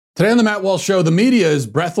Today on the Matt Walsh Show, the media is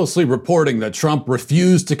breathlessly reporting that Trump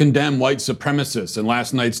refused to condemn white supremacists in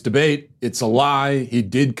last night's debate. It's a lie. He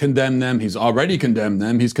did condemn them. He's already condemned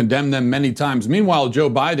them. He's condemned them many times. Meanwhile,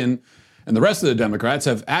 Joe Biden and the rest of the Democrats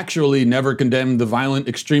have actually never condemned the violent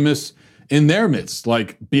extremists in their midst,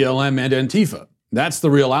 like BLM and Antifa. That's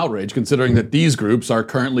the real outrage, considering that these groups are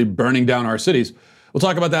currently burning down our cities. We'll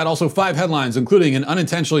talk about that. Also, 5 headlines, including an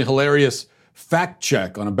unintentionally hilarious fact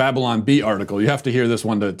check on a Babylon Bee article. You have to hear this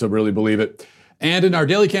one to really believe it. And in our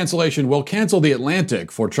daily cancellation, we'll cancel The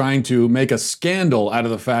Atlantic for trying to make a scandal out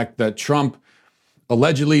of the fact that Trump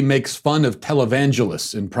allegedly makes fun of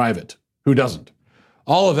televangelists in private. Who doesn't?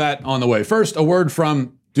 All of that on the way. First, a word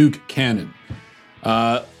from Duke Cannon.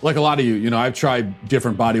 Like a lot of you, I've tried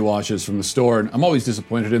different body washes from the store, and I'm always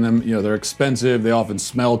disappointed in them. They're expensive. They often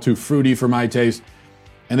smell too fruity for my taste.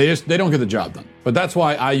 And they don't get the job done. But that's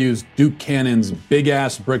why I use Duke Cannon's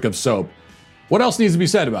big-ass brick of soap. What else needs to be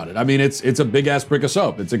said about it? I mean, it's a big-ass brick of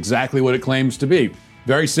soap. It's exactly what it claims to be.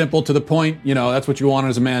 Very simple, to the point. That's what you want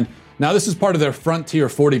as a man. Now, this is part of their Frontier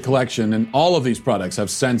 40 collection, and all of these products have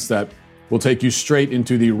scents that will take you straight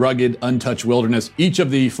into the rugged, untouched wilderness. Each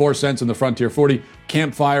of the 4 scents in the Frontier 40,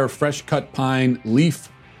 campfire, fresh-cut pine, leaf,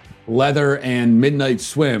 leather, and midnight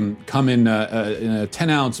swim, come in a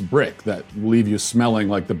 10-ounce brick that will leave you smelling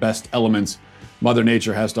like the best elements Mother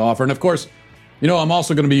Nature has to offer. And of course, I'm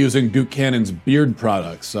also going to be using Duke Cannon's beard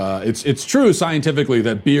products. It's true scientifically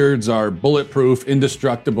that beards are bulletproof,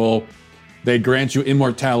 indestructible. They grant you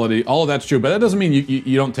immortality. All of that's true, but that doesn't mean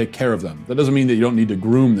you don't take care of them. That doesn't mean that you don't need to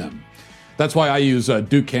groom them. That's why I use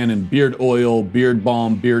Duke Cannon beard oil, beard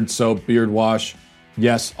balm, beard soap, beard wash.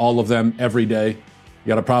 Yes, all of them every day. You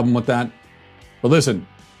got a problem with that? But listen,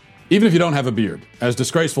 even if you don't have a beard, as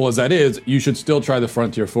disgraceful as that is, you should still try the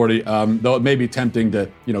Frontier 40, though it may be tempting to,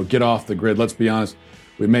 get off the grid. Let's be honest,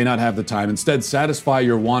 we may not have the time. Instead, satisfy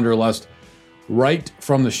your wanderlust right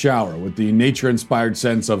from the shower with the nature-inspired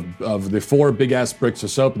scents of the 4 big-ass bricks of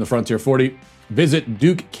soap in the Frontier 40. Visit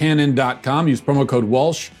DukeCannon.com. Use promo code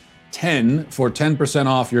WALSH10 for 10%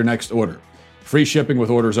 off your next order. Free shipping with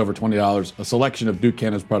orders over $20. A selection of Duke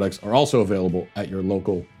Cannon's products are also available at your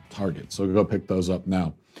local Target. So go pick those up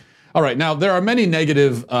now. All right, now there are many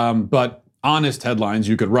negative but honest headlines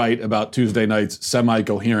you could write about Tuesday night's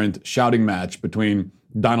semi-coherent shouting match between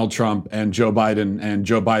Donald Trump and Joe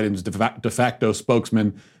Biden's de facto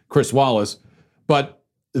spokesman, Chris Wallace. But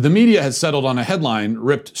the media has settled on a headline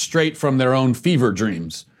ripped straight from their own fever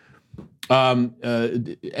dreams.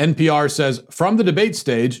 NPR says, from the debate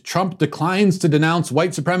stage, Trump declines to denounce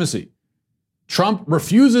white supremacy. Trump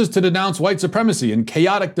refuses to denounce white supremacy in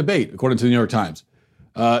chaotic debate, according to the New York Times.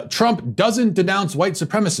 Trump doesn't denounce white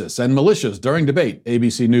supremacists and militias during debate,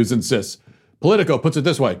 ABC News insists. Politico puts it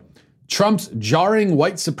this way. Trump's jarring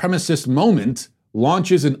white supremacist moment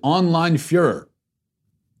launches an online furor.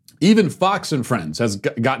 Even Fox and Friends has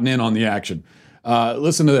gotten in on the action.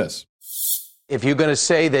 Listen to this. If you're going to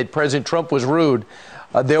say that President Trump was rude,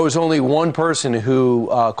 there was only one person who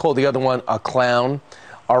called the other one a clown,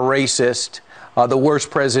 a racist, the worst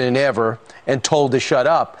president ever, and told to shut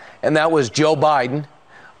up. And that was Joe Biden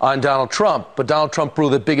on Donald Trump. But Donald Trump blew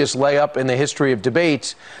the biggest layup in the history of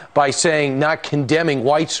debates by saying not condemning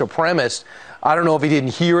white supremacists. I don't know if he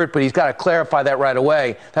didn't hear it, but he's got to clarify that right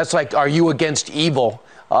away. That's like, are you against evil?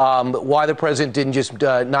 Why the president didn't just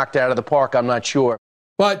knock it out of the park, I'm not sure.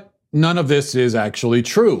 But none of this is actually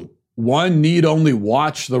true. One need only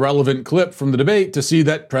watch the relevant clip from the debate to see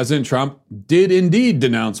that President Trump did indeed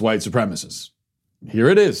denounce white supremacists. Here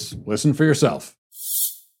it is. Listen for yourself.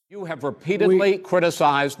 You have repeatedly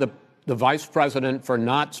criticized the vice president for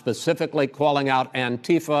not specifically calling out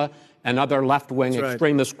Antifa and other left-wing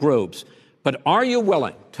extremist groups. But are you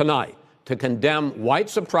willing tonight to condemn white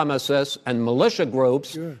supremacists and militia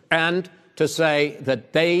groups and to say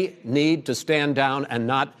that they need to stand down and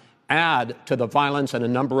not add to the violence in a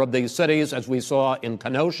number of these cities, as we saw in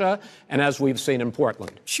Kenosha and as we've seen in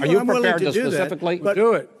Portland? Sure, are you I'm prepared to specifically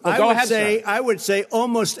do it? Well, go ahead, sir. I would say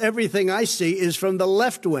almost everything I see is from the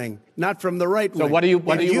left wing, not from the right wing. So what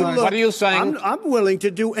are you saying? I'm willing to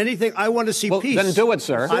do anything. I want to see peace. Then do it,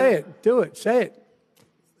 sir. Say it. Do it. Say it.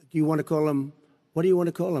 Do you want to call him? What do you want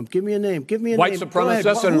to call him? Give me a name. Give me a white name.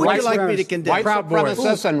 Supremacists and who would white you like me to condemn? White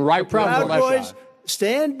supremacists and right Proud militia. Boys,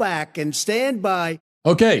 stand back and stand by.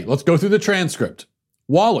 Okay, let's go through the transcript.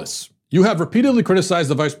 Wallace, you have repeatedly criticized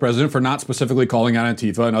the vice president for not specifically calling out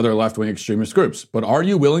Antifa and other left-wing extremist groups. But are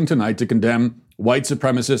you willing tonight to condemn white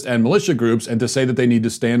supremacist and militia groups and to say that they need to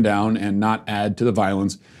stand down and not add to the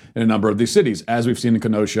violence in a number of these cities, as we've seen in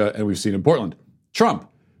Kenosha and we've seen in Portland? Trump,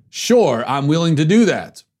 sure, I'm willing to do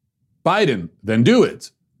that. Biden, then do it.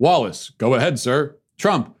 Wallace, go ahead, sir.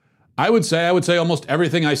 Trump, I would say almost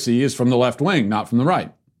everything I see is from the left wing, not from the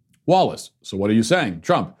right. Wallace, so what are you saying?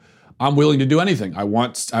 Trump, I'm willing to do anything. I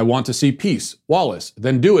want to see peace. Wallace,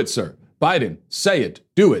 then do it, sir. Biden, say it,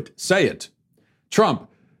 do it, say it. Trump,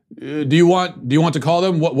 do you want to call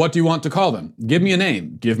them? What do you want to call them? Give me a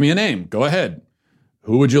name. Give me a name. Go ahead.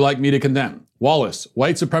 Who would you like me to condemn? Wallace,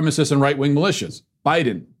 white supremacists and right-wing militias.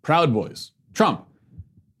 Biden, Proud Boys. Trump,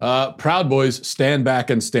 Proud Boys, stand back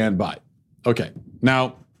and stand by. Okay,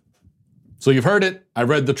 now, so you've heard it. I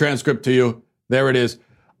read the transcript to you. There it is.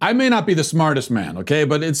 I may not be the smartest man, okay,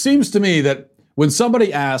 but it seems to me that when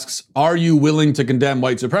somebody asks, are you willing to condemn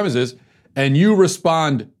white supremacists, and you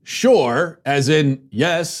respond, sure, as in,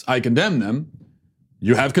 yes, I condemn them,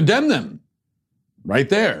 you have condemned them. Right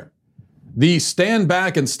there. The stand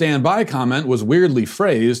back and stand by comment was weirdly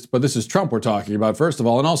phrased, but this is Trump we're talking about, first of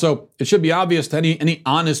all. And also, it should be obvious to any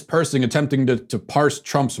honest person attempting to parse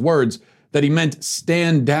Trump's words that he meant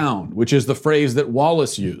stand down, which is the phrase that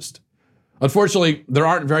Wallace used. Unfortunately, there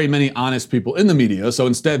aren't very many honest people in the media, so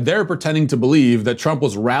instead they're pretending to believe that Trump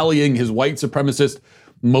was rallying his white supremacist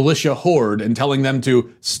militia horde and telling them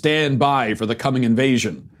to stand by for the coming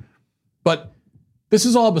invasion. But this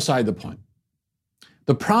is all beside the point.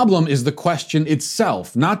 The problem is the question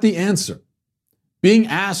itself, not the answer. Being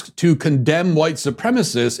asked to condemn white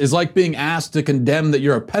supremacists is like being asked to condemn that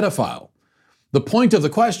you're a pedophile. The point of the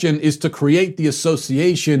question is to create the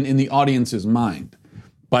association in the audience's mind.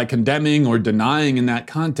 By condemning or denying in that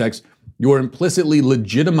context, you're implicitly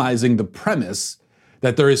legitimizing the premise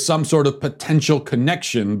that there is some sort of potential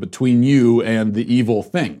connection between you and the evil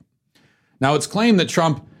thing. Now, it's claimed that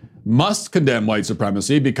Trump must condemn white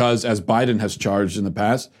supremacy because, as Biden has charged in the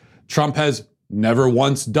past, Trump has never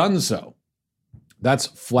once done so. That's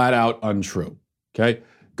flat out untrue, okay?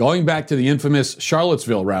 Going back to the infamous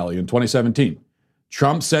Charlottesville rally in 2017,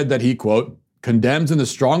 Trump said that he, quote, condemns in the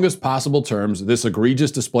strongest possible terms this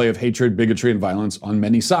egregious display of hatred, bigotry, and violence on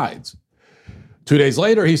many sides. 2 days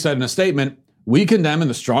later, he said in a statement, we condemn in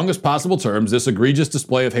the strongest possible terms this egregious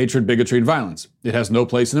display of hatred, bigotry, and violence. It has no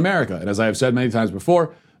place in America. And as I have said many times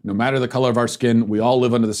before, no matter the color of our skin, we all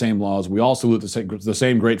live under the same laws. We all salute the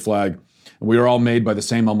same great flag. And we are all made by the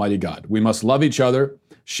same Almighty God. We must love each other,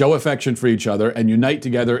 show affection for each other, and unite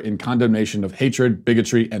together in condemnation of hatred,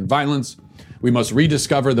 bigotry, and violence. We must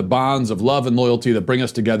rediscover the bonds of love and loyalty that bring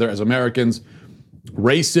us together as Americans.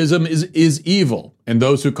 Racism is evil, and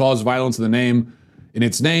those who cause violence in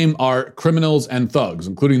its name are criminals and thugs,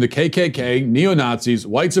 including the KKK, neo-Nazis,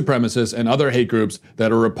 white supremacists, and other hate groups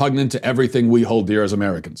that are repugnant to everything we hold dear as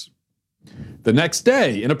Americans. The next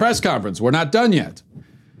day, in a press conference, we're not done yet,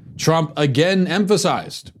 Trump again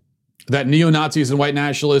emphasized that neo-Nazis and white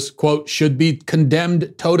nationalists, quote, should be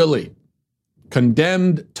condemned totally.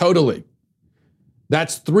 Condemned totally.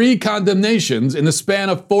 That's 3 condemnations in the span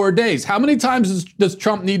of 4 days. How many times does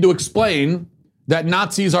Trump need to explain that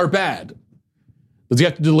Nazis are bad? Does he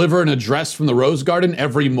have to deliver an address from the Rose Garden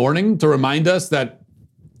every morning to remind us that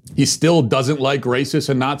he still doesn't like racists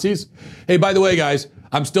and Nazis? Hey, by the way, guys,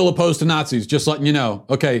 I'm still opposed to Nazis, just letting you know.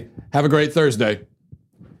 Okay, have a great Thursday.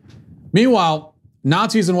 Meanwhile,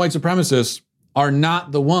 Nazis and white supremacists are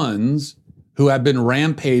not the ones who have been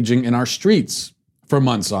rampaging in our streets for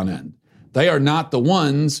months on end. They are not the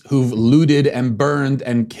ones who've looted and burned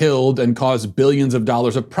and killed and caused billions of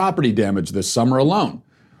dollars of property damage this summer alone.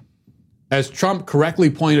 As Trump correctly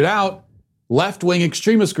pointed out, left-wing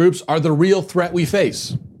extremist groups are the real threat we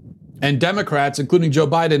face. And Democrats, including Joe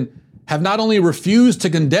Biden, have not only refused to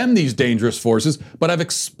condemn these dangerous forces, but have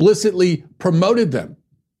explicitly promoted them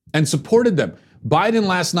and supported them. Biden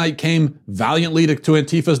last night came valiantly to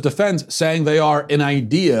Antifa's defense, saying they are an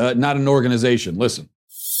idea, not an organization. Listen.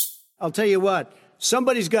 I'll tell you what,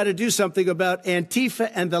 somebody's got to do something about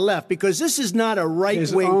Antifa and the left, because this is not a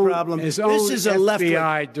right-wing problem. This is a left-wing.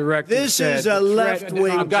 FBI director This is a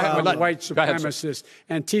left-wing problem. White supremacists.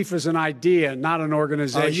 Antifa's an idea, not an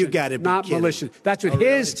organization. Oh, you got to be not kidding. militia. That's what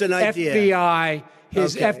his FBI,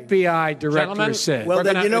 FBI director Gentlemen, said. Well,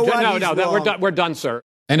 then you know what? We're done, sir.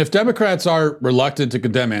 And if Democrats are reluctant to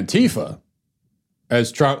condemn Antifa,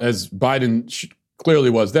 as Biden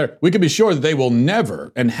clearly was there, we can be sure that they will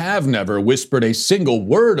never and have never whispered a single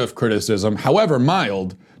word of criticism, however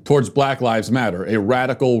mild, towards Black Lives Matter, a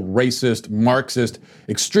radical, racist, Marxist,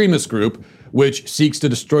 extremist group which seeks to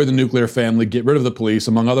destroy the nuclear family, get rid of the police,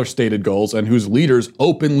 among other stated goals, and whose leaders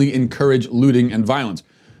openly encourage looting and violence.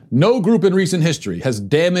 No group in recent history has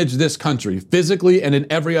damaged this country physically and in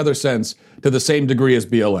every other sense to the same degree as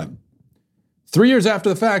BLM. 3 years after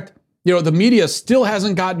the fact, the media still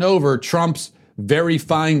hasn't gotten over Trump's very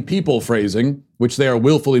fine people phrasing, which they are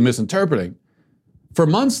willfully misinterpreting. For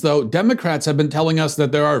months, though, Democrats have been telling us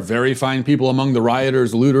that there are very fine people among the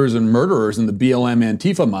rioters, looters, and murderers in the BLM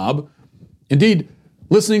Antifa mob. Indeed,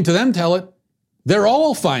 listening to them tell it, they're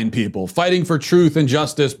all fine people fighting for truth and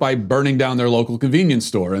justice by burning down their local convenience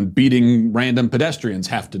store and beating random pedestrians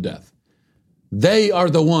half to death. They are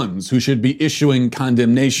the ones who should be issuing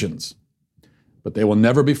condemnations. But they will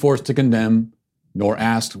never be forced to condemn, nor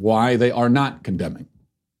asked why they are not condemning.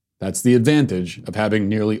 That's the advantage of having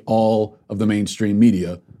nearly all of the mainstream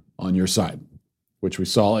media on your side, which we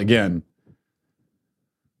saw again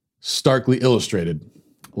starkly illustrated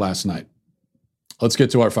last night. Let's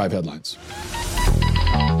get to our 5 headlines.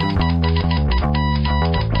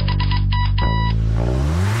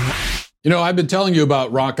 You know, I've been telling you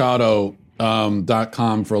about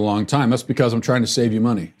rockauto.com for a long time. That's because I'm trying to save you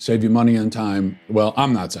money and time. Well,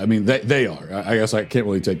 I'm not. I mean, they are. I guess I can't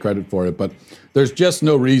really take credit for it, but there's just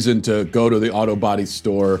no reason to go to the auto body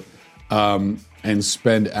store and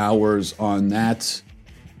spend hours on that,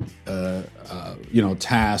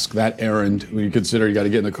 task, that errand. When you consider you got to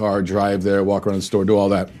get in the car, drive there, walk around the store, do all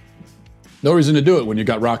that. No reason to do it when you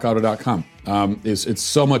got rockauto.com. It's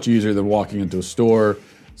so much easier than walking into a store.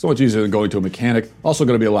 So much easier than going to a mechanic. Also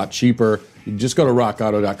going to be a lot cheaper. You just go to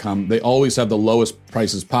rockauto.com. They always have the lowest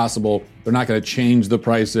prices possible. They're not going to change the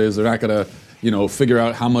prices. They're not going to, figure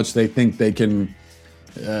out how much they think they can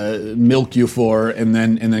milk you for and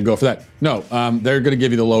then go for that. No, they're going to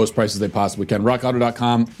give you the lowest prices they possibly can.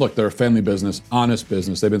 Rockauto.com, look, they're a family business, honest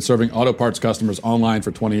business. They've been serving auto parts customers online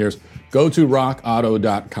for 20 years. Go to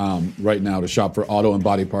rockauto.com right now to shop for auto and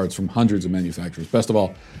body parts from hundreds of manufacturers. Best of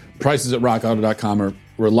all, prices at rockauto.com are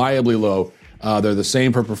reliably low. They're the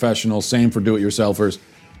same for professionals, same for do-it-yourselfers.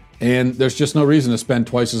 And there's just no reason to spend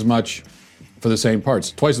twice as much for the same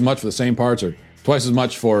parts. Twice as much for the same parts or twice as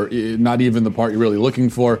much for not even the part you're really looking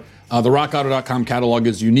for. The rockauto.com catalog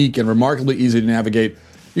is unique and remarkably easy to navigate.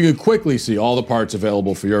 You can quickly see all the parts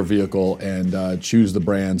available for your vehicle and choose the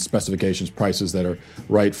brands, specifications, prices that are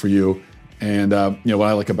right for you. And what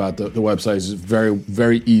I like about the website is it's very,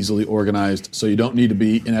 very easily organized, so you don't need to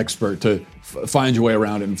be an expert to find your way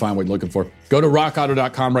around it and find what you're looking for. Go to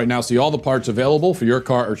rockauto.com right now, see all the parts available for your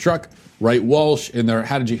car or truck. Write Walsh in their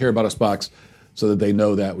How Did You Hear About Us box so that they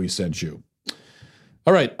know that we sent you.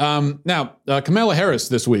 All right, now, Kamala Harris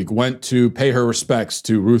this week went to pay her respects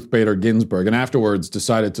to Ruth Bader Ginsburg and afterwards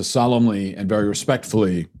decided to solemnly and very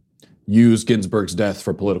respectfully use Ginsburg's death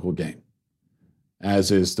for political gain, as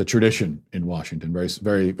is the tradition in Washington, very,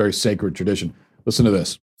 very, very sacred tradition. Listen to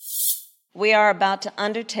this. We are about to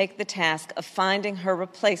undertake the task of finding her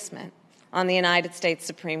replacement on the United States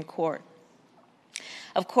Supreme Court.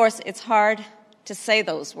 Of course, it's hard to say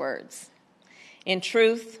those words. In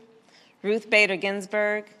truth, Ruth Bader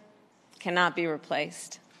Ginsburg cannot be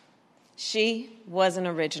replaced. She was an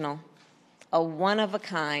original, a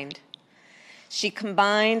one-of-a-kind. She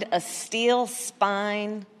combined a steel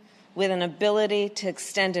spine with an ability to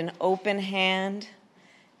extend an open hand,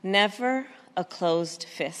 never a closed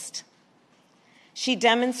fist. She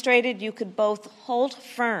demonstrated you could both hold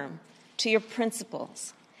firm to your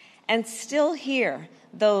principles and still hear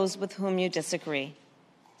those with whom you disagree.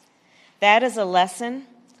 That is a lesson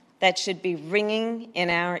that should be ringing in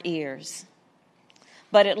our ears.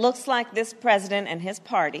 But it looks like this president and his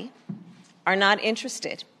party are not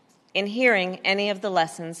interested in hearing any of the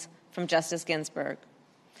lessons from Justice Ginsburg.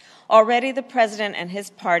 Already the president and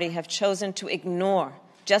his party have chosen to ignore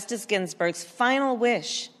Justice Ginsburg's final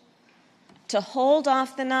wish to hold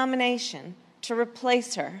off the nomination to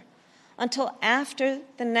replace her until after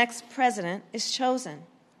the next president is chosen.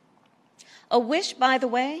 A wish, by the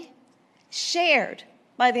way, shared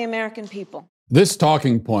by the American people. This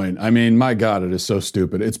talking point, I mean, my God, it is so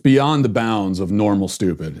stupid. It's beyond the bounds of normal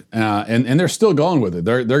stupid. And they're still going with it.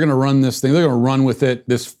 They're going to run this thing. They're going to run with it,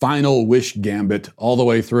 this final wish gambit all the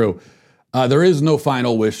way through. There is no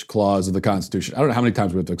final wish clause of the Constitution. I don't know how many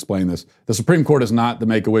times we have to explain this. The Supreme Court is not the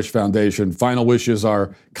Make-A-Wish Foundation. Final wishes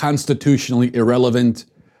are constitutionally irrelevant.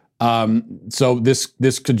 So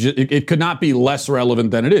it could not be less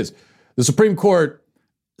relevant than it is. The Supreme Court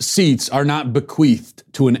seats are not bequeathed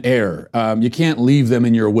to an heir. You can't leave them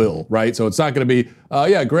in your will, right? So it's not going to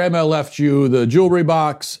be, Grandma left you the jewelry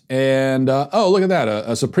box and, look at that,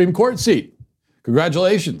 a Supreme Court seat.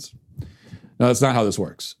 Congratulations. No, that's not how this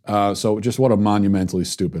works. So just what a monumentally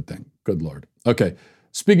stupid thing. Good Lord. Okay.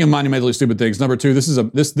 Speaking of monumentally stupid things, number 2,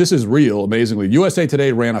 this is real, amazingly. USA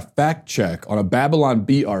Today ran a fact check on a Babylon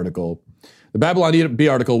Bee article. The Babylon Bee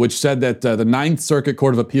article, which said that the Ninth Circuit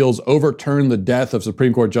Court of Appeals overturned the death of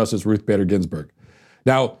Supreme Court Justice Ruth Bader Ginsburg.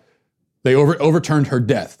 Now, they overturned her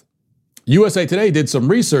death. USA Today did some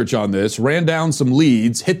research on this, ran down some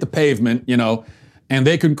leads, hit the pavement, And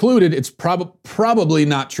they concluded it's probably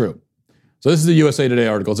not true. So this is the USA Today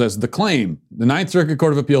article. It says, the claim, the Ninth Circuit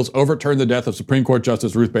Court of Appeals overturned the death of Supreme Court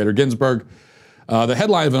Justice Ruth Bader Ginsburg. The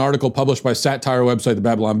headline of an article published by satire website The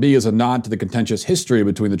Babylon Bee is a nod to the contentious history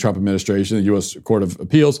between the Trump administration and the U.S. Court of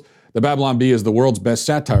Appeals. The Babylon Bee is the world's best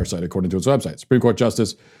satire site, according to its website. Supreme Court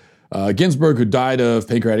Justice Ginsburg, who died of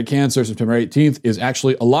pancreatic cancer September 18th, is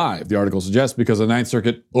actually alive, the article suggests, because the Ninth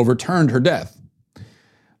Circuit overturned her death.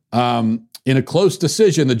 In a close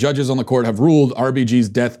decision, the judges on the court have ruled RBG's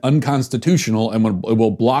death unconstitutional and it will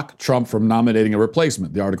block Trump from nominating a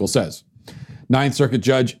replacement, the article says. Ninth Circuit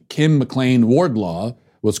Judge Kim McLean Wardlaw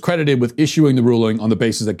was credited with issuing the ruling on the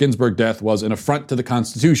basis that Ginsburg's death was an affront to the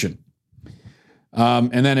Constitution.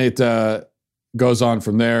 And then it goes on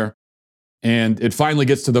from there, and it finally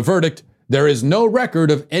gets to the verdict. There is no record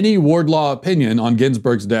of any Wardlaw opinion on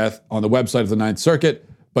Ginsburg's death on the website of the Ninth Circuit,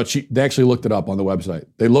 but they actually looked it up on the website.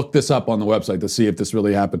 They looked this up on the website to see if this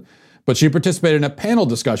really happened. But she participated in a panel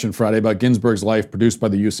discussion Friday about Ginsburg's life produced by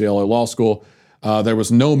the UCLA Law School. There was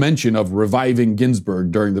no mention of reviving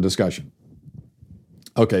Ginsburg during the discussion.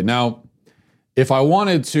 Okay, now, if I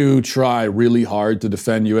wanted to try really hard to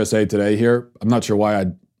defend USA Today here, I'm not sure why I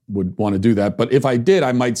would want to do that, but if I did,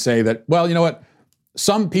 I might say that, well, you know what?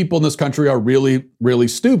 Some people in this country are really, really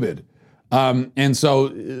stupid. And so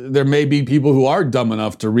there may be people who are dumb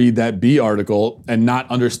enough to read that B article and not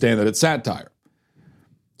understand that it's satire.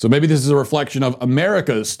 So maybe this is a reflection of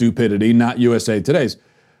America's stupidity, not USA Today's.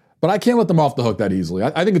 But I can't let them off the hook that easily.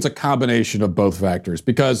 I think it's a combination of both factors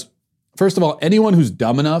because, first of all, anyone who's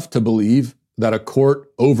dumb enough to believe that a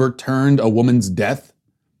court overturned a woman's death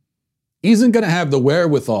isn't going to have the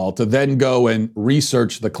wherewithal to then go and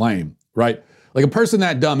research the claim, right? Like a person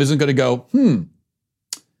that dumb isn't going to go,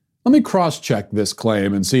 let me cross-check this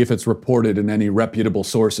claim and see if it's reported in any reputable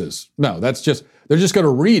sources. No, they're just going to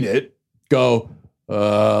read it, go,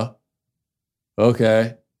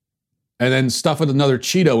 okay, and then stuff another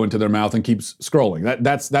Cheeto into their mouth and keep scrolling.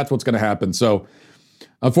 That's what's going to happen. So,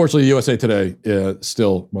 unfortunately, USA Today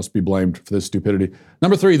still must be blamed for this stupidity.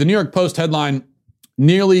 Number 3, the New York Post headline,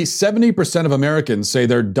 nearly 70% of Americans say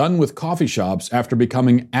they're done with coffee shops after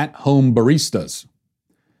becoming at-home baristas.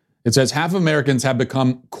 It says half of Americans have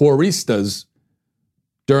become quaristas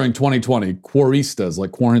during 2020. Quaristas,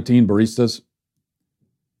 like quarantine baristas.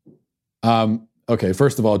 Okay,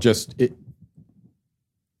 first of all,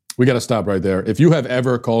 we got to stop right there. If you have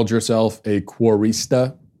ever called yourself a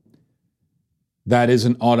quarista, that is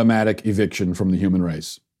an automatic eviction from the human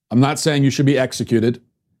race. I'm not saying you should be executed.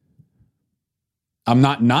 I'm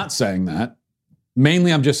not saying that.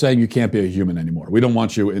 Mainly, I'm just saying you can't be a human anymore. We don't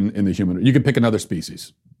want you in the human. You can pick another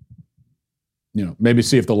species. Maybe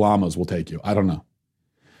see if the llamas will take you. I don't know.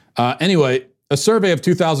 Anyway, a survey of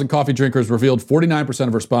 2,000 coffee drinkers revealed 49%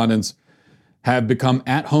 of respondents have become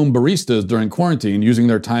at-home baristas during quarantine, using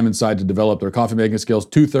their time inside to develop their coffee-making skills.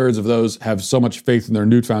 2/3 of those have so much faith in their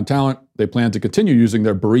newfound talent, they plan to continue using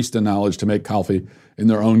their barista knowledge to make coffee in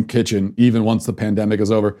their own kitchen, even once the pandemic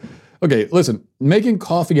is over. Okay, listen, making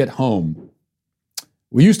coffee at home,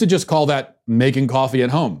 we used to just call that making coffee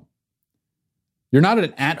at home. You're not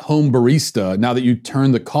an at-home barista now that you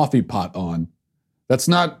turn the coffee pot on. That's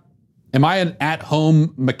not... Am I an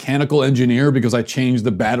at-home mechanical engineer because I changed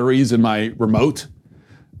the batteries in my remote?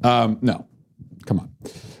 No. Come on.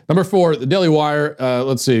 Number 4, the Daily Wire.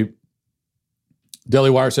 Let's see. Daily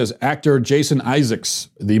Wire says, actor Jason Isaacs,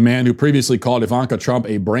 the man who previously called Ivanka Trump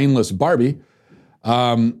a brainless Barbie,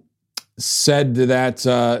 said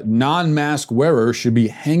that non-mask wearers should be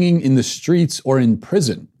hanging in the streets or in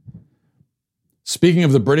prison. Speaking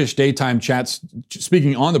on the British daytime chat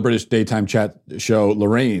show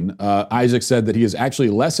Lorraine, Isaac said that he is actually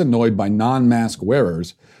less annoyed by non-mask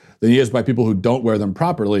wearers than he is by people who don't wear them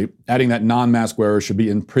properly, adding that non-mask wearers should be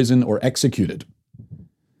in prison or executed.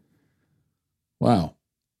 Wow.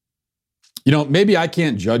 Maybe I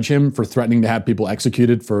can't judge him for threatening to have people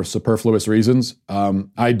executed for superfluous reasons.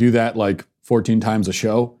 I do that like 14 times a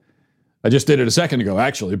show. I just did it a second ago,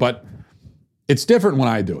 actually, but it's different when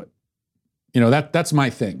I do it. That's my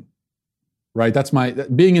thing, right? That's my,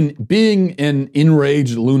 being an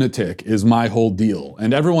enraged lunatic is my whole deal.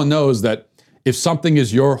 And everyone knows that if something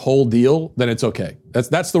is your whole deal, then it's okay.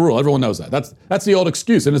 That's the rule. Everyone knows that. That's the old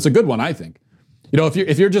excuse. And it's a good one, I think.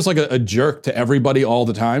 If you're just like a jerk to everybody all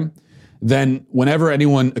the time, then whenever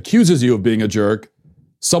anyone accuses you of being a jerk,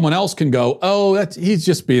 someone else can go, oh, he's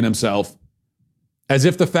just being himself. As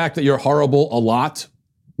if the fact that you're horrible a lot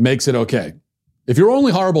makes it okay. If you're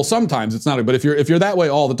only horrible sometimes, it's not. But if you're that way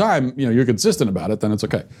all the time, you're consistent about it, then it's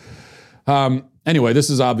okay. Anyway, this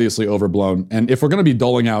is obviously overblown. And if we're going to be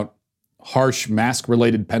doling out harsh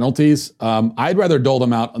mask-related penalties. I'd rather dole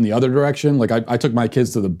them out in the other direction. Like I took my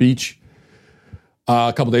kids to the beach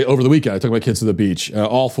a couple days over the weekend. I took my kids to the beach,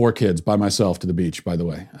 all 4 kids by myself to the beach, by the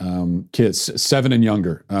way. Kids 7 and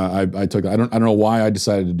younger. I took. I don't know why I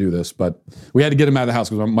decided to do this, but we had to get them out of the house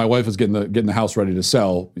because my wife was getting the house ready to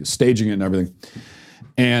sell, staging it and everything.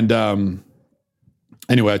 And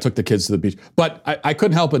anyway, I took the kids to the beach, but I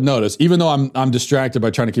couldn't help but notice, even though I'm distracted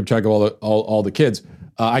by trying to keep track of all the kids,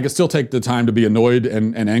 I can still take the time to be annoyed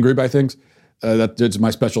and angry by things. That's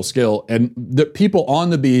my special skill. And the people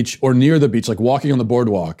on the beach or near the beach, like walking on the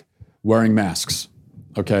boardwalk, wearing masks.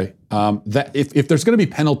 Okay, that if there's going to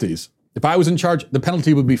be penalties, if I was in charge, the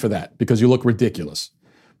penalty would be for that because you look ridiculous,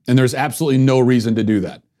 and there's absolutely no reason to do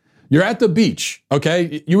that. You're at the beach,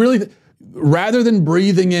 okay? You really, rather than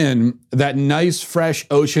breathing in that nice, fresh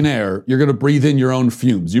ocean air, you're going to breathe in your own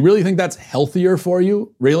fumes. You really think that's healthier for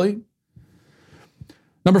you? Really?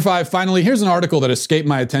 Number 5, finally, here's an article that escaped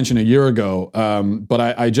my attention a year ago, but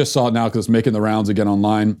I just saw it now because it's making the rounds again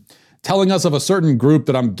online, telling us of a certain group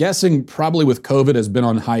that I'm guessing probably with COVID has been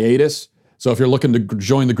on hiatus. So if you're looking to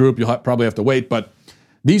join the group, you'll probably have to wait, but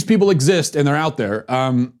these people exist and they're out there.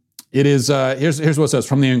 It is, here's what it says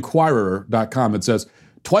from the Inquirer.com. It says,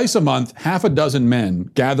 twice a month, half a dozen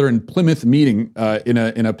men gather in Plymouth meeting, in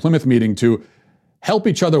a Plymouth meeting to help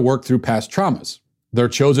each other work through past traumas. Their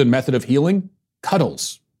chosen method of healing?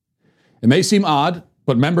 Cuddles. It may seem odd,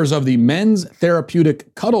 but members of the Men's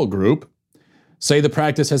Therapeutic Cuddle Group say the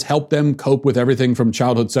practice has helped them cope with everything from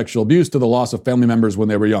childhood sexual abuse to the loss of family members when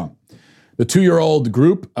they were young. The 2-year-old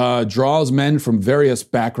group draws men from various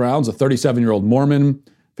backgrounds, a 37-year-old Mormon,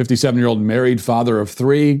 57-year-old married father of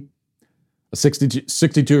 3, a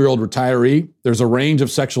 62-year-old retiree. There's a range of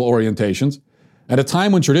sexual orientations. At a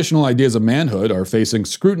time when traditional ideas of manhood are facing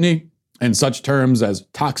scrutiny, and such terms as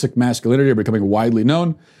toxic masculinity are becoming widely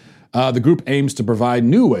known, the group aims to provide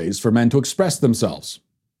new ways for men to express themselves.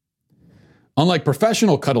 Unlike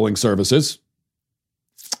professional cuddling services,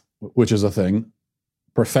 which is a thing,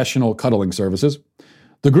 professional cuddling services,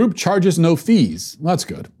 the group charges no fees. Well, that's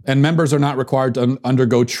good. And members are not required to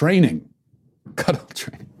undergo training. Cuddle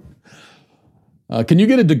training. Can you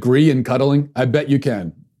get a degree in cuddling? I bet you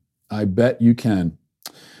can. I bet you can.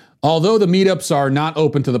 Although the meetups are not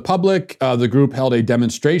open to the public, the group held a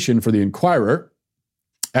demonstration for the Inquirer.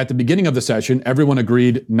 At the beginning of the session, everyone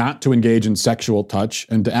agreed not to engage in sexual touch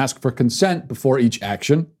and to ask for consent before each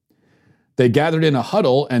action. They gathered in a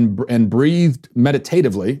huddle and breathed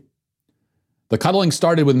meditatively. The cuddling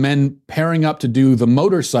started with men pairing up to do the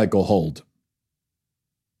motorcycle hold.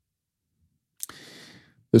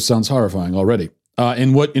 This sounds horrifying already.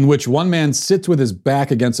 In which one man sits with his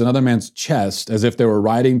back against another man's chest as if they were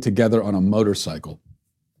riding together on a motorcycle.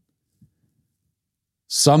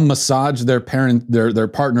 Some massage their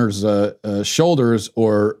partner's shoulders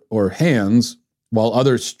or hands, while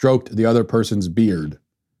others stroked the other person's beard.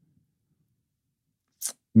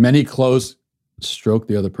 Many closed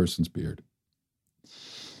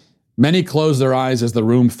their eyes as the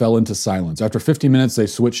room fell into silence. After 15 minutes, they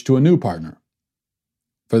switched to a new partner.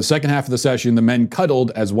 For the second half of the session, the men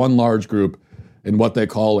cuddled as one large group in what they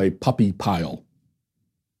call a puppy pile.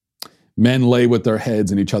 Men lay with their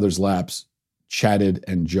heads in each other's laps, chatted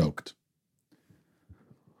and joked.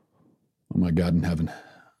 Oh my God in heaven.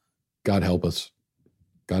 God help us.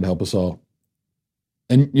 God help us all.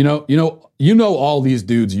 And you know all these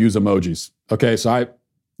dudes use emojis. Okay, so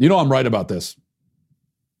I'm right about this.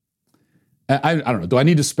 I don't know. Do I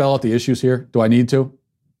need to spell out the issues here? Do I need to?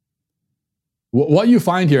 What you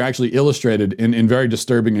find here actually illustrated in very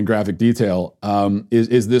disturbing and graphic detail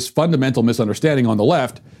is this fundamental misunderstanding on the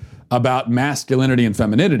left about masculinity and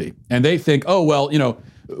femininity. And they think, oh, well,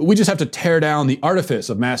 we just have to tear down the artifice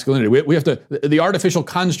of masculinity. We have to, the artificial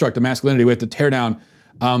construct of masculinity, we have to tear down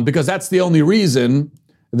because that's the only reason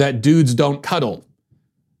that dudes don't cuddle.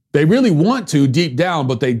 They really want to deep down,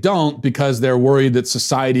 but they don't because they're worried that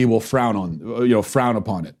society will frown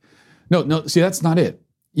upon it. No, see, that's not it.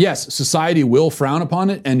 Yes, society will frown upon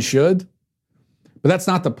it and should, but that's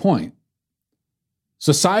not the point.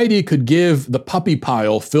 Society could give the puppy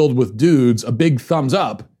pile filled with dudes a big thumbs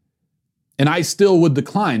up, and I still would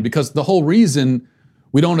decline because the whole reason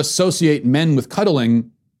we don't associate men with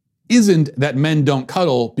cuddling isn't that men don't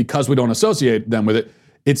cuddle because we don't associate them with it.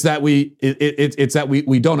 It's that we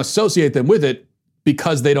don't associate them with it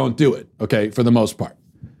because they don't do it, okay, for the most part.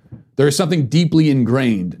 There is something deeply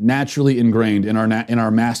ingrained, naturally ingrained in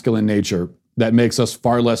our masculine nature that makes us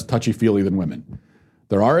far less touchy-feely than women.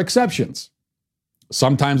 There are exceptions.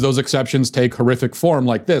 Sometimes those exceptions take horrific form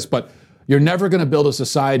like this, but you're never going to build a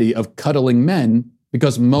society of cuddling men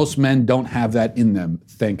because most men don't have that in them,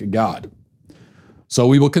 thank God. So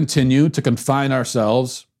we will continue to confine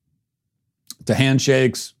ourselves to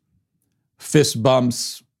handshakes, fist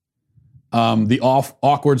bumps, the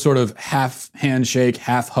awkward sort of half handshake,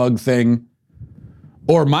 half hug thing.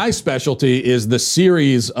 Or my specialty is the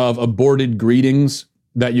series of aborted greetings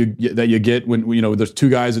that you get when, there's two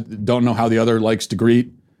guys that don't know how the other likes to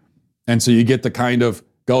greet. And so you get the kind of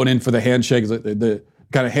going in for the handshake, the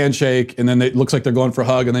kind of handshake, and then it looks like they're going for a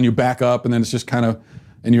hug, and then you back up, and then it's just kind of,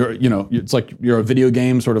 and it's like you're a video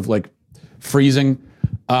game sort of like freezing.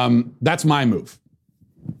 That's my move.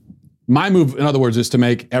 My move, in other words, is to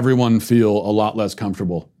make everyone feel a lot less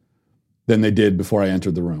comfortable than they did before I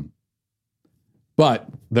entered the room. But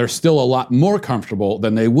they're still a lot more comfortable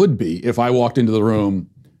than they would be if I walked into the room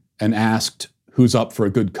and asked who's up for a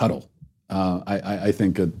good cuddle. I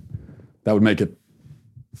think that would make it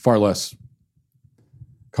far less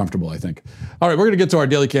comfortable, I think. All right, we're going to get to our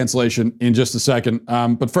daily cancellation in just a second.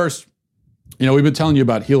 But first, we've been telling you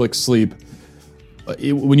about Helix Sleep.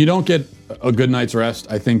 When you don't get a good night's rest,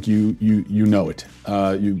 I think you know it.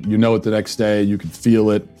 You know it the next day. You can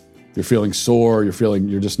feel it. You're feeling sore.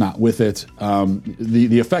 You're just not with it.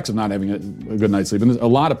 The effects of not having a good night's sleep, and a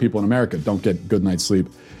lot of people in America don't get good night's sleep,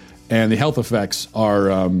 and the health effects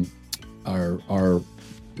are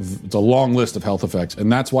it's a long list of health effects, and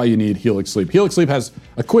that's why you need Helix Sleep. Helix Sleep has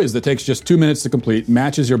a quiz that takes just 2 minutes to complete,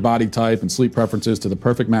 matches your body type and sleep preferences to the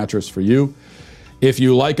perfect mattress for you. If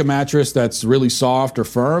you like a mattress that's really soft or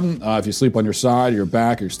firm, if you sleep on your side, or your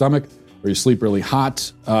back, or your stomach, or you sleep really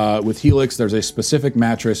hot, with Helix, there's a specific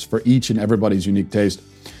mattress for each and everybody's unique taste.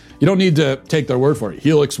 You don't need to take their word for it.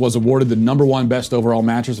 Helix was awarded the #1 best overall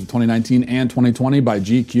mattress of 2019 and 2020 by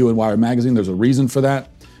GQ and Wired Magazine. There's a reason for that.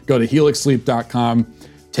 Go to helixsleep.com.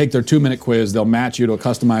 Take their 2-minute quiz. They'll match you to a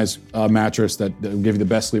customized mattress that will give you the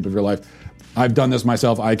best sleep of your life. I've done this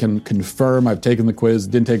myself. I can confirm. I've taken the quiz.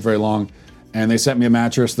 It didn't take very long. And they sent me a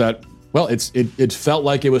mattress that, well, it felt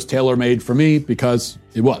like it was tailor-made for me because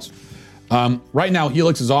it was. Right now,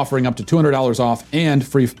 Helix is offering up to $200 off and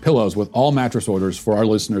free pillows with all mattress orders for our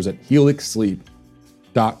listeners at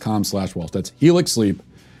helixsleep.com/Walsh. That's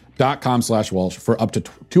helixsleep.com/Walsh for up to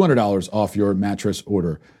 $200 off your mattress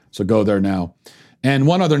order. So go there now. And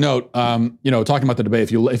one other note, talking about the debate,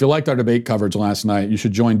 if you liked our debate coverage last night, you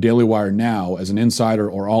should join Daily Wire now as an insider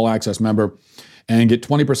or all access member and get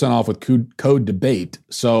 20% off with code DEBATE.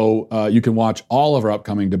 So you can watch all of our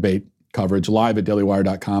upcoming debate coverage live at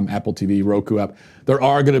dailywire.com, Apple TV, Roku app. There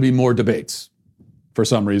are going to be more debates for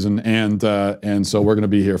some reason, and so we're going to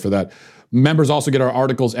be here for that. Members also get our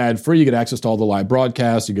articles ad-free. You get access to all the live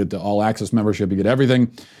broadcasts. You get the all-access membership. You get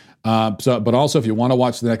everything. But also, if you want to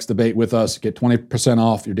watch the next debate with us, get 20%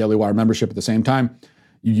 off your Daily Wire membership at the same time.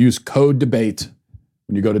 You use code DEBATE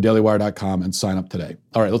when you go to dailywire.com and sign up today.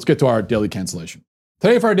 All right, let's get to our daily cancellation.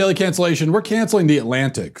 Today for our daily cancellation, we're canceling The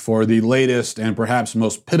Atlantic for the latest and perhaps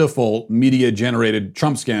most pitiful media-generated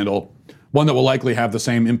Trump scandal, one that will likely have the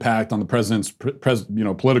same impact on the president's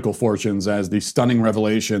political fortunes as the stunning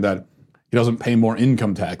revelation that he doesn't pay more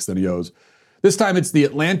income tax than he owes. This time it's The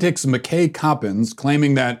Atlantic's McKay Coppins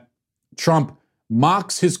claiming that Trump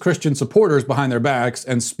mocks his Christian supporters behind their backs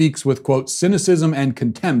and speaks with, quote, cynicism and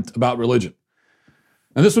contempt about religion.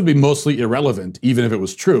 Now, this would be mostly irrelevant, even if it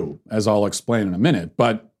was true, as I'll explain in a minute,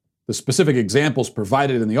 but the specific examples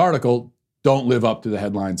provided in the article don't live up to the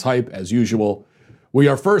headline's hype, as usual. We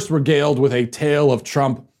are first regaled with a tale of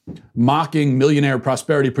Trump mocking millionaire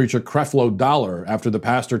prosperity preacher Creflo Dollar after the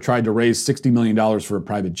pastor tried to raise $60 million for a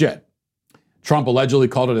private jet. Trump allegedly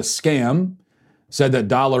called it a scam, said that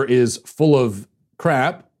Dollar is full of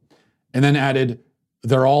crap, and then added,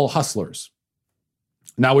 they're all hustlers.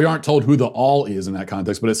 Now, we aren't told who the all is in that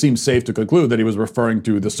context, but it seems safe to conclude that he was referring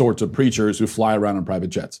to the sorts of preachers who fly around on private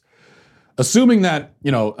jets. Assuming that,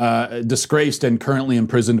 disgraced and currently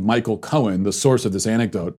imprisoned Michael Cohen, the source of this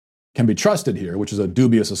anecdote, can be trusted here, which is a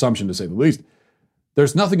dubious assumption to say the least,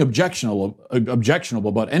 there's nothing objectionable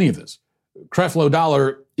about any of this. Creflo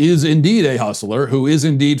Dollar is indeed a hustler who is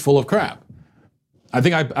indeed full of crap. I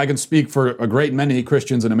think I can speak for a great many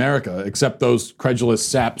Christians in America, except those credulous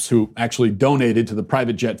saps who actually donated to the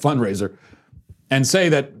private jet fundraiser, and say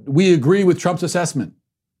that we agree with Trump's assessment,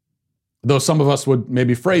 though some of us would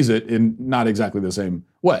maybe phrase it in not exactly the same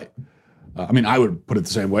way. I would put it the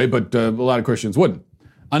same way, but a lot of Christians wouldn't.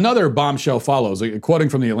 Another bombshell follows, quoting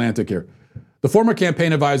from The Atlantic here. The former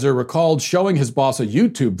campaign advisor recalled showing his boss a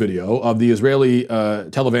YouTube video of the Israeli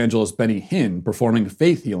televangelist Benny Hinn performing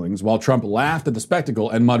faith healings while Trump laughed at the spectacle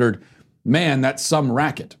and muttered, "Man, that's some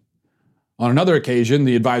racket." On another occasion,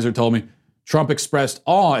 the advisor told me, Trump expressed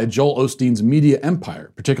awe at Joel Osteen's media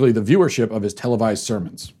empire, particularly the viewership of his televised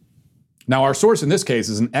sermons. Now, our source in this case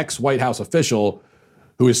is an ex-White House official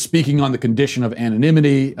who is speaking on the condition of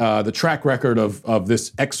anonymity. The track record of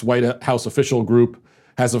this ex-White House official group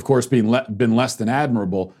has, of course, been less than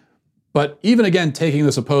admirable. But even again, taking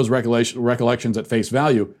the supposed recollections at face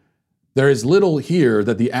value, there is little here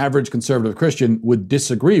that the average conservative Christian would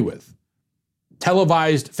disagree with.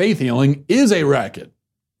 Televised faith healing is a racket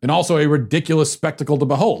and also a ridiculous spectacle to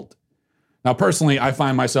behold. Now, personally, I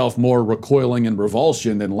find myself more recoiling in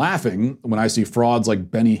revulsion than laughing when I see frauds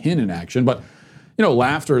like Benny Hinn in action. But,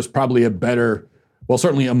 laughter is probably a better, well,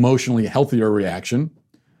 certainly emotionally healthier reaction.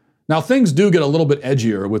 Now, things do get a little bit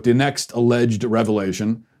edgier with the next alleged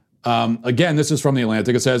revelation. Again, this is from The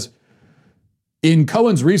Atlantic. It says, in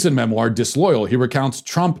Cohen's recent memoir, Disloyal, he recounts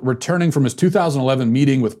Trump returning from his 2011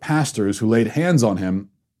 meeting with pastors who laid hands on him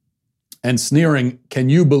and sneering, "Can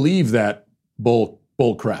you believe that bull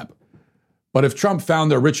crap?" But if Trump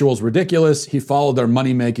found their rituals ridiculous, he followed their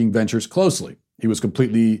money-making ventures closely. He was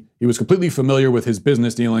completely familiar with the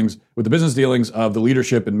business dealings of the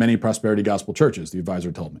leadership in many prosperity gospel churches, the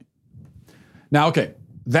advisor told me. Now, okay,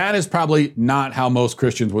 that is probably not how most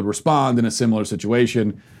Christians would respond in a similar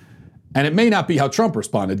situation. And it may not be how Trump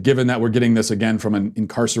responded, given that we're getting this again from an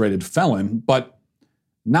incarcerated felon, but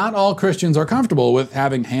not all Christians are comfortable with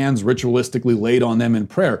having hands ritualistically laid on them in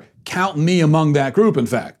prayer. Count me among that group, in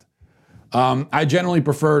fact. I generally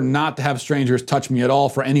prefer not to have strangers touch me at all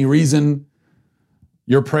for any reason.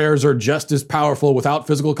 Your prayers are just as powerful without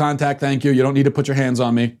physical contact, thank you. You don't need to put your hands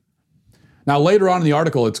on me. Now, later on in the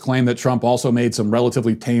article, it's claimed that Trump also made some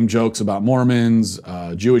relatively tame jokes about Mormons,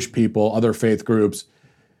 Jewish people, other faith groups.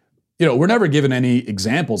 We're never given any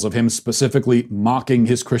examples of him specifically mocking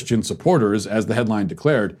his Christian supporters, as the headline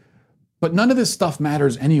declared, but none of this stuff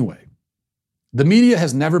matters anyway. The media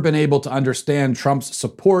has never been able to understand Trump's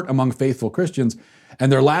support among faithful Christians,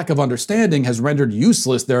 and their lack of understanding has rendered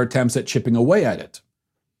useless their attempts at chipping away at it.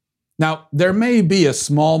 Now, there may be a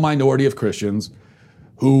small minority of Christians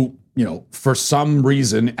who, for some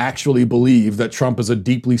reason actually believe that Trump is a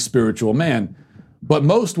deeply spiritual man. But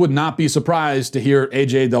most would not be surprised to hear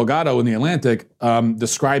A.J. Delgado in The Atlantic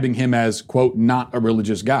describing him as, quote, not a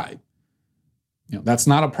religious guy. That's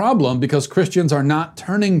not a problem because Christians are not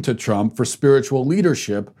turning to Trump for spiritual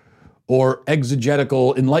leadership or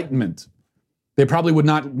exegetical enlightenment. They probably would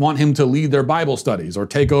not want him to lead their Bible studies or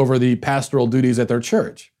take over the pastoral duties at their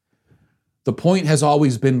church. The point has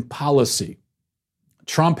always been policy.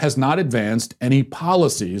 Trump has not advanced any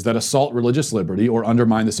policies that assault religious liberty or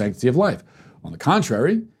undermine the sanctity of life. On the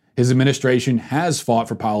contrary, his administration has fought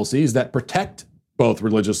for policies that protect both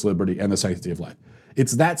religious liberty and the sanctity of life.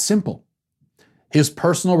 It's that simple. His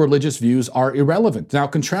personal religious views are irrelevant. Now,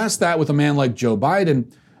 contrast that with a man like Joe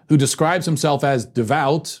Biden, who describes himself as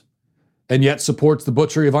devout and yet supports the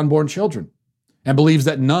butchery of unborn children and believes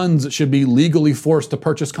that nuns should be legally forced to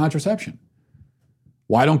purchase contraception.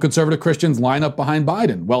 Why don't conservative Christians line up behind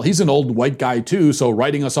Biden? Well, he's an old white guy too, so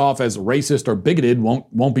writing us off as racist or bigoted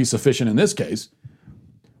won't be sufficient in this case.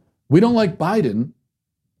 We don't like Biden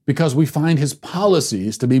because we find his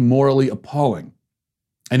policies to be morally appalling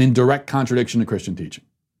and in direct contradiction to Christian teaching.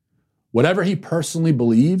 Whatever he personally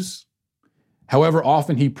believes, however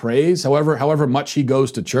often he prays, however much he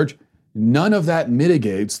goes to church, none of that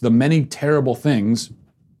mitigates the many terrible things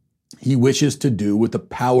he wishes to do with the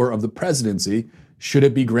power of the presidency should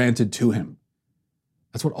it be granted to him.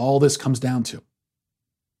 That's what all this comes down to.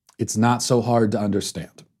 It's not so hard to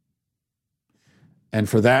understand. And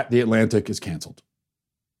for that, The Atlantic is canceled.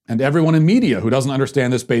 And everyone in media who doesn't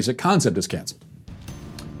understand this basic concept is canceled.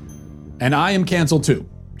 And I am canceled too,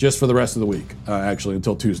 just for the rest of the week, actually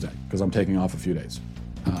until Tuesday, because I'm taking off a few days.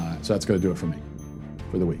 So that's going to do it for me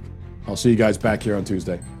for the week. I'll see you guys back here on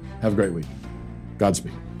Tuesday. Have a great week.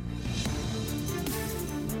 Godspeed.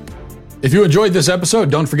 If you enjoyed this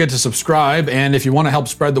episode, don't forget to subscribe. And if you want to help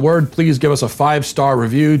spread the word, please give us a 5-star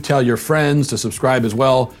review. Tell your friends to subscribe as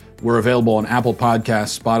well. We're available on Apple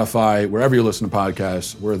Podcasts, Spotify, wherever you listen to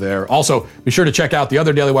podcasts, we're there. Also, be sure to check out the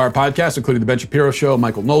other Daily Wire podcasts, including The Ben Shapiro Show,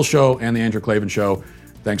 Michael Knowles Show, and The Andrew Klavan Show.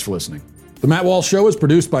 Thanks for listening. The Matt Walsh Show is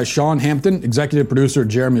produced by Sean Hampton, executive producer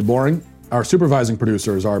Jeremy Boring. Our supervising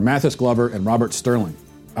producers are Mathis Glover and Robert Sterling.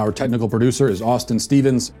 Our technical producer is Austin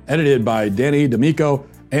Stevens, edited by Danny D'Amico,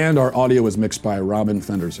 and our audio is mixed by Robin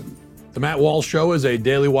Fenderson. The Matt Walsh Show is a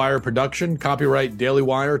Daily Wire production, copyright Daily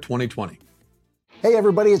Wire 2020. Hey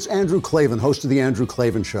everybody, it's Andrew Klavan, host of The Andrew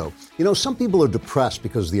Klavan Show. You know, some people are depressed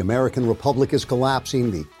because the American Republic is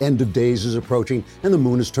collapsing, the end of days is approaching, and the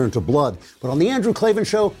moon has turned to blood. But on The Andrew Klavan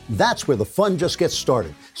Show, that's where the fun just gets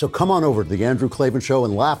started. So come on over to The Andrew Klavan Show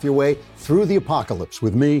and laugh your way through the apocalypse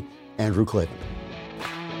with me, Andrew Klavan.